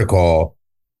in the article,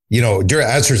 you know,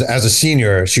 as a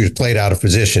senior, she was played out of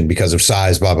position because of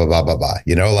size, blah, blah, blah, blah, blah.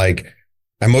 You know, like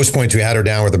at most points we had her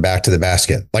down with her back to the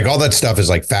basket. Like all that stuff is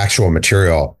like factual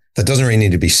material that doesn't really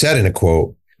need to be said in a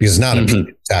quote because it's not a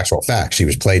actual fact. She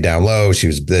was played down low. She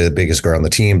was the biggest girl on the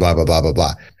team, blah, blah, blah, blah,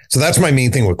 blah. So that's my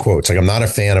main thing with quotes. Like I'm not a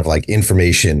fan of like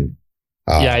information.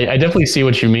 I definitely see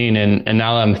what you mean. And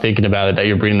now that I'm thinking about it, that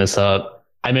you're bringing this up,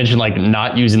 I mentioned like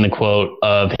not using the quote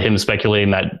of him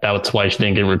speculating that that's why she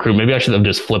didn't get recruited. Maybe I should have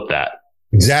just flipped that.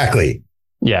 Exactly.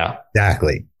 Yeah.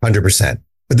 Exactly. 100%.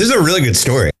 But this is a really good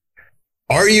story.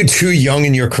 Are you too young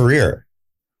in your career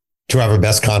to have a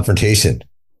best confrontation?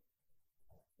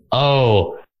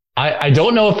 Oh, I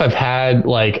don't know if I've had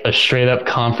like a straight up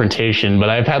confrontation, but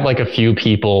I've had like a few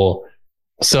people.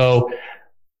 So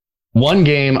one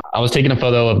game, I was taking a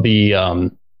photo of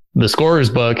the scorer's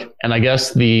book, and I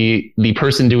guess the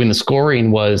person doing the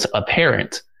scoring was a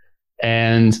parent,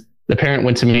 and the parent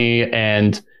went to me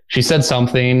and she said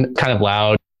something kind of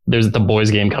loud. there's the boys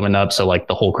game coming up. So like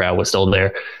the whole crowd was still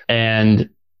there. And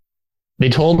they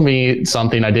told me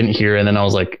something I didn't hear. And then I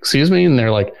was like, excuse me. And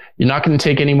they're like, you're not going to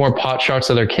take any more pot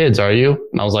shots of their kids, are you?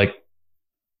 And I was like,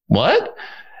 what?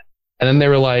 And then they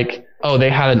were like, oh, they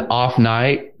had an off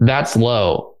night. That's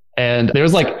low. And there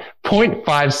was like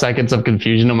 0.5 seconds of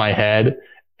confusion in my head.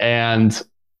 And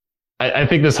I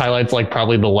think this highlights like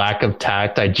probably the lack of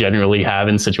tact I generally have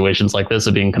in situations like this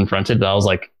of being confronted. But I was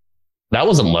like, that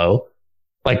wasn't low.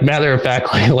 Like matter of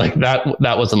factly, like that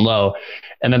wasn't low.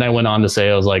 And then I went on to say,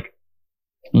 I was like,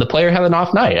 the player had an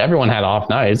off night. Everyone had off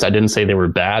nights. I didn't say they were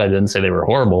bad. I didn't say they were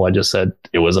horrible. I just said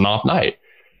it was an off night.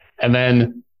 And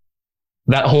then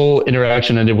that whole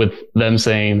interaction ended with them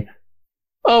saying,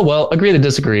 oh, well, agree to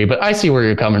disagree, but I see where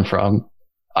you're coming from.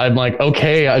 I'm like,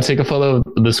 okay, I take a photo of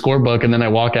the scorebook and then I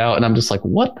walk out and I'm just like,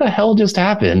 what the hell just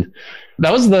happened?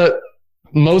 That was the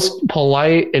most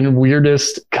polite and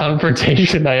weirdest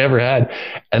confrontation I ever had.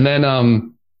 And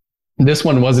then this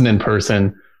one wasn't in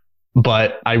person,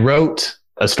 but I wrote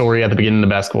a story at the beginning of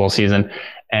the basketball season.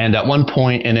 And at one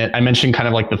point in it, I mentioned kind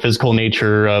of like the physical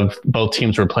nature of both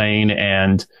teams were playing.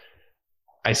 And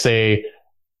I say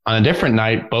on a different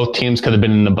night, both teams could have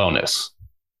been in the bonus.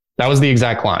 That was the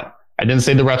exact line. I didn't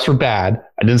say the refs were bad.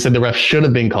 I didn't say the refs should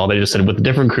have been called. I just said with a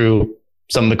different crew,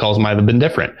 some of the calls might have been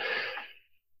different.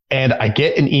 And I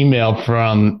get an email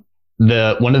from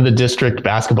one of the district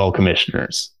basketball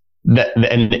commissioners.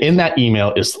 And in that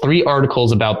email is 3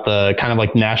 articles about the kind of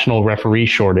like national referee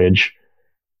shortage.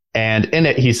 And in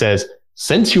it, he says,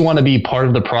 since you want to be part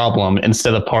of the problem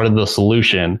instead of part of the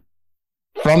solution,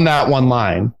 from that one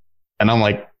line. And I'm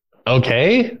like,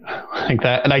 okay, like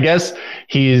that. And I guess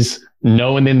he's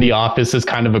known in the office as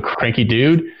kind of a cranky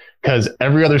dude, because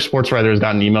every other sports writer has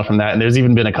gotten an email from that. And there's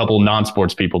even been a couple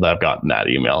non-sports people that have gotten that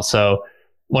email. So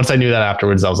once I knew that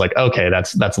afterwards, I was like, okay,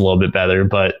 that's a little bit better.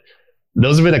 But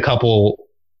those have been a couple,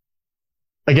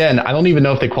 again, I don't even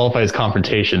know if they qualify as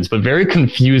confrontations, but very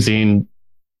confusing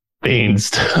things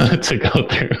to go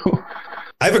through.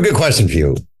 I have a good question for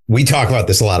you. We talk about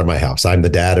this a lot in my house. I'm the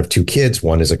dad of 2 kids.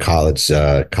 One is a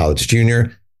college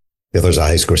junior. The other's a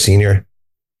high school senior.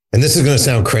 And this is going to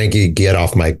sound cranky, get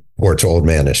off my porch old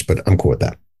manish, but I'm cool with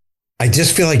that. I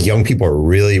just feel like young people are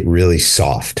really, really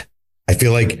soft. I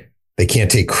feel like they can't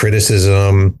take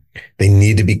criticism. They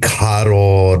need to be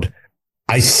coddled.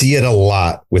 I see it a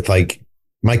lot with like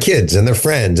my kids and their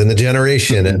friends and the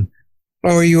generation. And,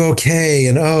 oh, are you okay?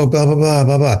 And oh, blah, blah, blah,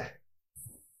 blah, blah.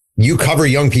 You cover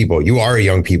young people. You are a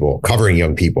young people covering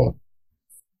young people.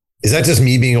 Is that just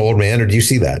me being an old man, or do you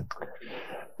see that?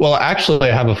 Well,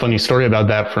 actually, I have a funny story about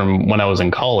that from when I was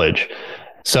in college.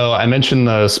 So I mentioned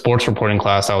the sports reporting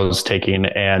class I was taking,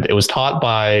 and it was taught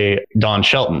by Don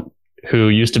Shelton, who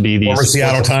used to be the former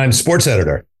Seattle Times sports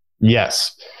editor.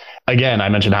 Yes. Again, I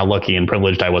mentioned how lucky and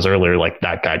privileged I was earlier. Like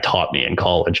that guy taught me in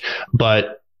college.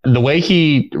 But the way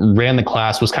he ran the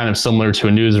class was kind of similar to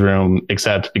a newsroom,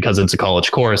 except because it's a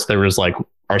college course, there was like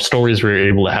our stories, we were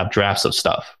able to have drafts of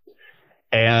stuff.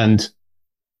 And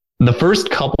the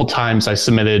first couple times I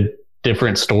submitted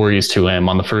different stories to him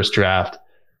on the first draft,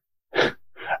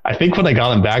 I think when I got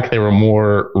them back, they were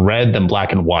more red than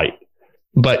black and white.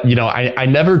 But, you know, I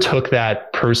never took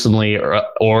that personally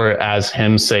or as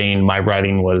him saying my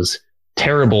writing was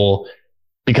terrible,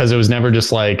 because it was never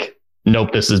just like,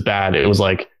 nope, this is bad. It was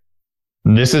like,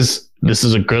 this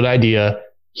is a good idea.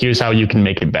 Here's how you can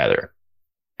make it better.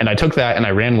 And I took that and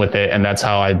I ran with it. And that's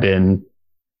how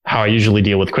I usually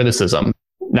deal with criticism.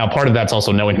 Now, part of that's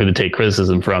also knowing who to take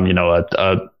criticism from. You know,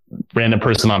 a random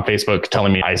person on Facebook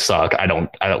telling me I suck. I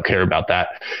don't care about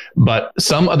that. But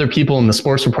some other people in the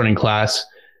sports reporting class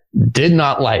did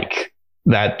not like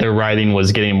that their writing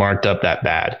was getting marked up that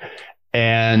bad.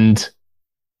 And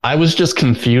I was just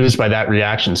confused by that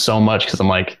reaction so much, because I'm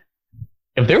like,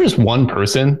 if there was one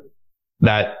person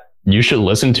that you should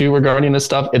listen to regarding this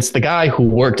stuff, it's the guy who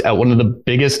worked at one of the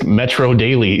biggest metro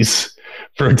dailies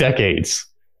for decades.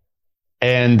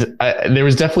 And there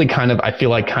was definitely I feel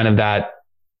like that,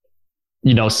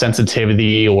 you know,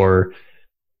 sensitivity, or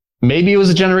maybe it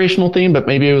was a generational thing, but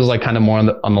maybe it was like kind of more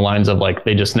on the lines of like,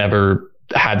 they just never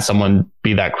had someone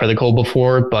be that critical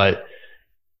before. But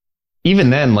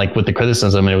even then, like with the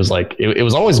criticism, it was like, it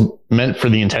was always meant for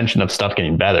the intention of stuff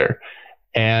getting better.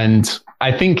 And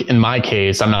I think in my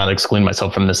case, I'm not excluding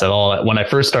myself from this at all. When I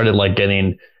first started like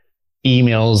getting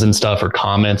emails and stuff or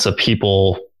comments of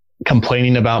people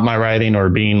complaining about my writing or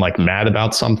being like mad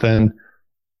about something,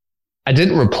 I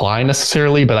didn't reply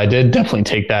necessarily, but I did definitely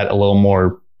take that a little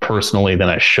more personally than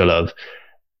I should have.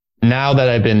 Now that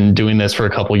I've been doing this for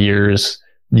a couple years,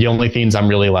 the only things I'm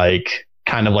really like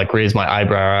kind of like raise my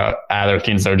eyebrow at are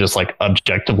things that are just like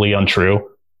objectively untrue.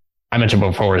 I mentioned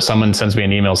before, someone sends me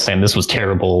an email saying this was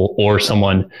terrible, or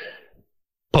someone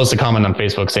posts a comment on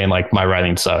Facebook saying like my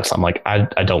writing sucks. I'm like, I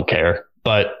don't care.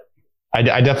 But I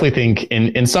definitely think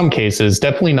in some cases,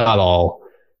 definitely not all,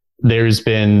 there's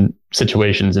been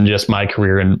situations in just my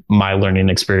career and my learning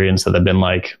experience that have been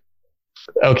like,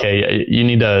 okay, you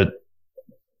need to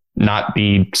not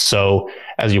be so,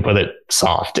 as you put it,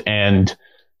 soft. And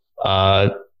I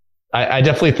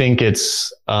definitely think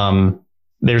it's,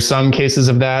 there's some cases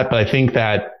of that, but I think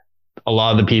that a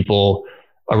lot of the people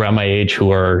around my age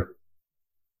who are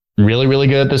really, really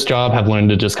good at this job have learned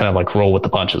to just kind of like roll with the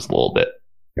punches a little bit.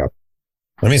 Yep.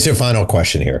 Let me say a final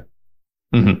question here.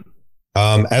 Mm-hmm.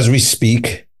 As we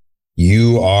speak,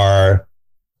 you are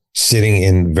sitting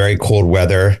in very cold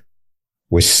weather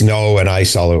with snow and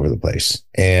ice all over the place.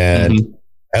 And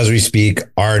as we speak,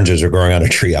 oranges are growing on a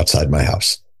tree outside my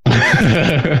house.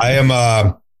 I'm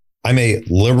a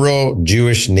liberal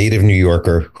Jewish native New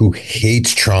Yorker who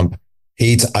hates Trump,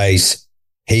 hates ice,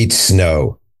 hates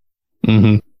snow.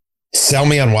 Mm-hmm. Sell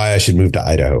me on why I should move to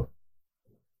Idaho.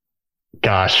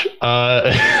 Gosh,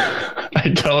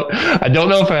 I don't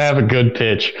know if I have a good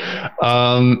pitch.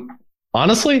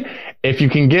 Honestly, if you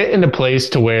can get in a place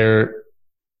to where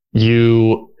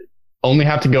you only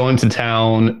have to go into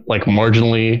town, like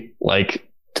marginally, like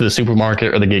to the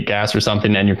supermarket or to get gas or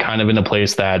something, and you're kind of in a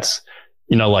place that's,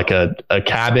 you know, like a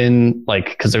cabin, like,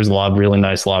 because there's a lot of really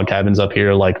nice log cabins up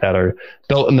here, like that are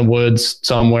built in the woods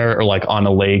somewhere, or like on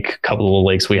a lake, a couple of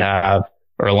lakes we have,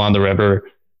 or along the river.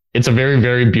 It's a very,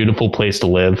 very beautiful place to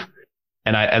live.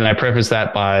 And I preface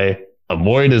that by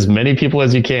avoid as many people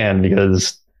as you can,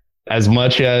 because as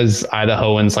much as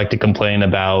Idahoans like to complain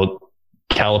about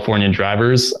California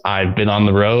drivers, I've been on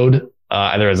the road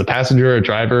either as a passenger or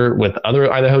driver with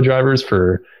other Idaho drivers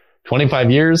for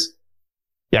 25 years.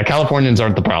 Yeah, Californians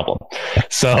aren't the problem.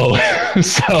 So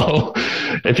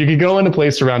if you could go in a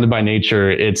place surrounded by nature,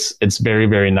 it's very,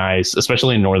 very nice,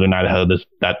 especially in northern Idaho,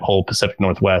 that whole Pacific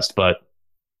Northwest. But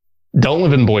don't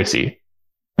live in Boise.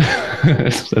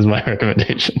 Is my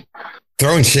recommendation.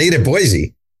 Throwing shade at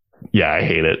Boise. Yeah, I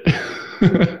hate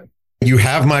it. You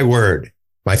have my word.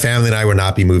 My family and I will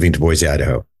not be moving to Boise,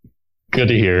 Idaho. Good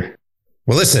to hear.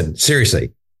 Well, listen,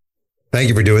 seriously, thank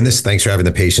you for doing this. Thanks for having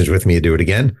the patience with me to do it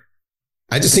again.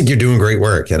 I just think you're doing great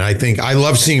work. And I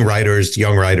love seeing writers,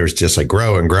 young writers, just like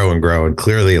grow and grow and grow. And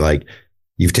clearly, like,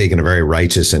 you've taken a very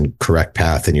righteous and correct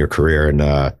path in your career. And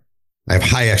I have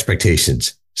high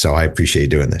expectations. So I appreciate you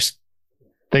doing this.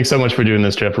 Thanks so much for doing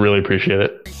this, Jeff. I really appreciate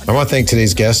it. I want to thank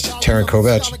today's guest, Teren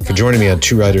Kowatsch, for joining me on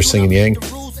Two Writers Slinging Yang.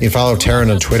 You can follow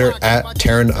Teren on Twitter at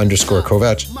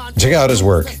Teren_Kowatsch. Check out his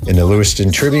work in the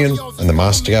Lewiston Tribune and the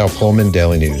Moscow-Pullman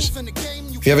Daily News.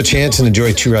 If you have a chance and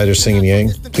enjoy Two Writers Slinging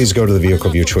Yang, please go to the vehicle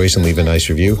of your choice and leave a nice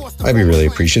review. I'd be really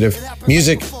appreciative.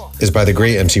 Music is by the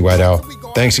great MC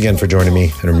Whiteout. Thanks again for joining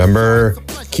me. And remember,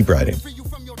 keep writing.